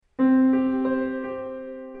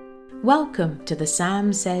Welcome to the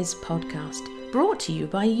Sam Says podcast, brought to you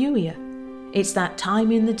by Youier. It's that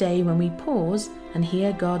time in the day when we pause and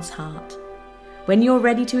hear God's heart. When you're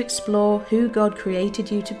ready to explore who God created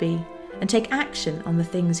you to be and take action on the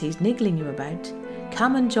things He's niggling you about,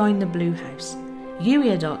 come and join the Blue House,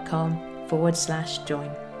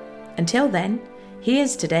 youier.com/join. Until then,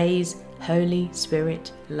 here's today's Holy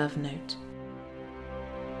Spirit Love Note.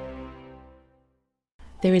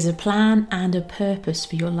 There is a plan and a purpose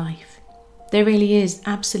for your life. There really is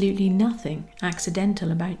absolutely nothing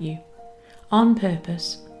accidental about you. On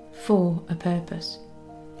purpose, for a purpose.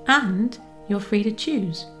 And you're free to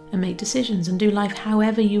choose and make decisions and do life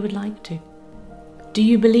however you would like to. Do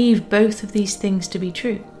you believe both of these things to be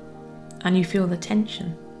true? And you feel the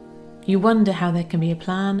tension. You wonder how there can be a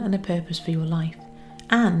plan and a purpose for your life,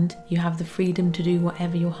 and you have the freedom to do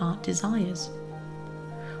whatever your heart desires.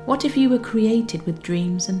 What if you were created with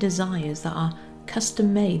dreams and desires that are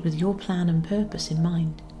custom made with your plan and purpose in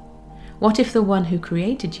mind? What if the one who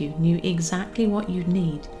created you knew exactly what you'd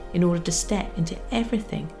need in order to step into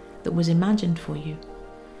everything that was imagined for you?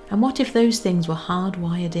 And what if those things were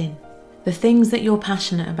hardwired in? The things that you're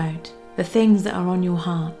passionate about, the things that are on your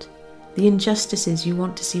heart, the injustices you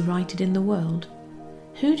want to see righted in the world.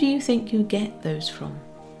 Who do you think you get those from?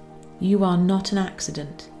 You are not an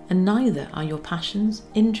accident, and neither are your passions,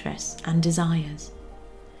 interests, and desires.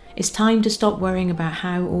 It's time to stop worrying about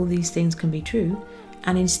how all these things can be true,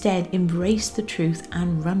 and instead embrace the truth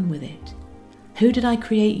and run with it. Who did I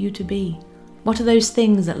create you to be? What are those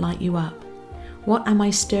things that light you up? What am I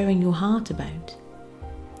stirring your heart about?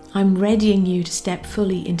 I'm readying you to step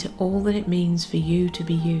fully into all that it means for you to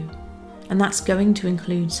be you, and that's going to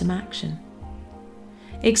include some action.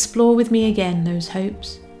 Explore with me again those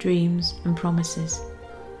hopes, dreams, and promises.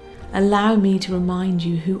 Allow me to remind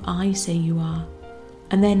you who I say you are,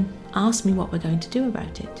 and then ask me what we're going to do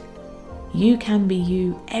about it. You can be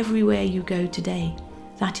you everywhere you go today.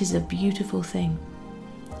 That is a beautiful thing.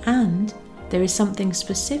 And there is something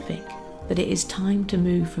specific that it is time to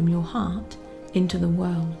move from your heart into the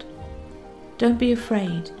world. Don't be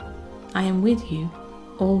afraid. I am with you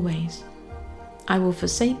always. I will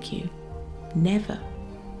forsake you never.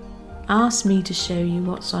 Ask me to show you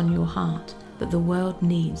what's on your heart that the world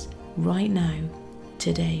needs right now,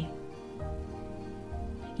 today.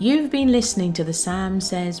 You've been listening to the Sam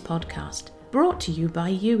Says podcast, brought to you by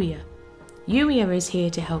Youier. Youier is here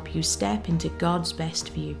to help you step into God's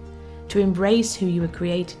best for you, to embrace who you were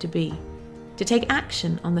created to be, to take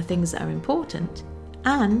action on the things that are important,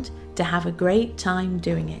 and to have a great time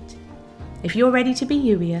doing it. If you're ready to be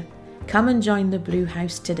Youier, come and join the Blue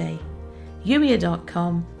House today,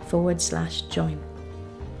 youier.com/join.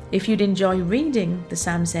 If you'd enjoy reading the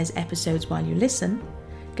Sam Says episodes while you listen,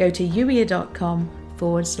 go to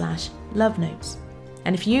youier.com/love notes.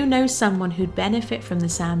 And if you know someone who'd benefit from the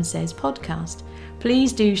Sam Says podcast,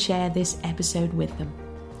 please do share this episode with them.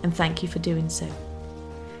 And thank you for doing so.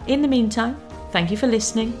 In the meantime, thank you for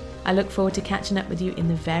listening. I look forward to catching up with you in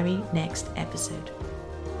the very next episode.